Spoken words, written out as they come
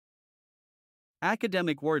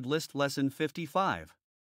Academic Word List Lesson 55.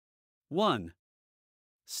 1.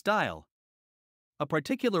 Style. A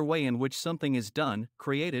particular way in which something is done,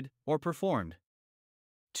 created, or performed.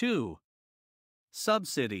 2.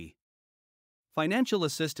 Subsidy. Financial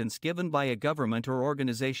assistance given by a government or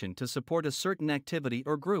organization to support a certain activity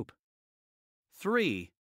or group.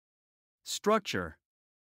 3. Structure.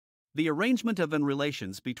 The arrangement of and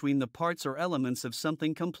relations between the parts or elements of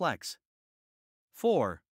something complex.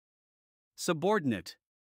 4. Subordinate.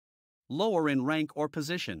 Lower in rank or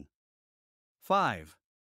position. 5.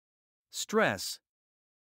 Stress.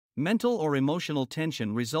 Mental or emotional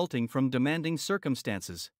tension resulting from demanding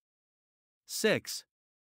circumstances. 6.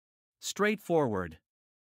 Straightforward.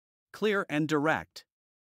 Clear and direct.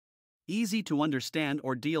 Easy to understand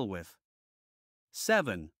or deal with.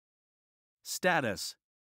 7. Status.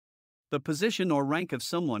 The position or rank of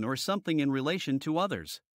someone or something in relation to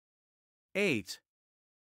others. 8.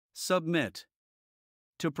 Submit.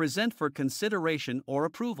 To present for consideration or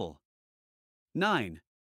approval. 9.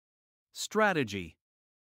 Strategy.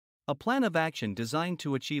 A plan of action designed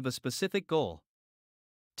to achieve a specific goal.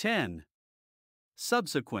 10.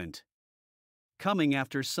 Subsequent. Coming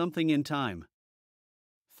after something in time.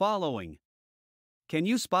 Following. Can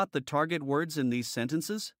you spot the target words in these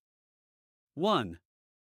sentences? 1.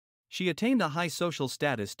 She attained a high social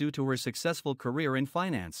status due to her successful career in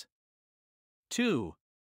finance. 2.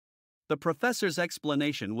 The professor's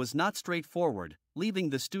explanation was not straightforward, leaving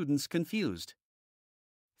the students confused.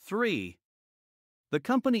 3. The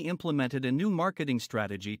company implemented a new marketing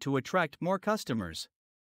strategy to attract more customers.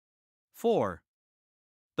 4.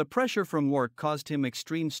 The pressure from work caused him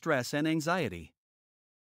extreme stress and anxiety.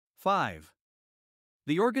 5.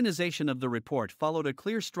 The organization of the report followed a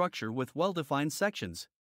clear structure with well-defined sections.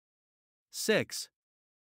 6.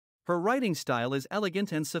 Her writing style is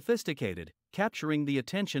elegant and sophisticated, capturing the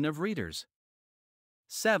attention of readers.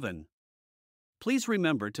 7. Please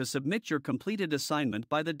remember to submit your completed assignment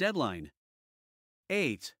by the deadline.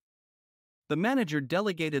 8. The manager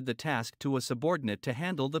delegated the task to a subordinate to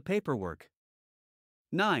handle the paperwork.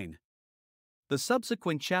 9. The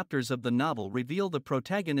subsequent chapters of the novel reveal the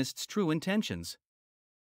protagonist's true intentions.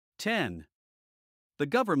 10. The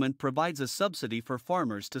government provides a subsidy for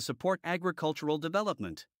farmers to support agricultural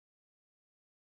development.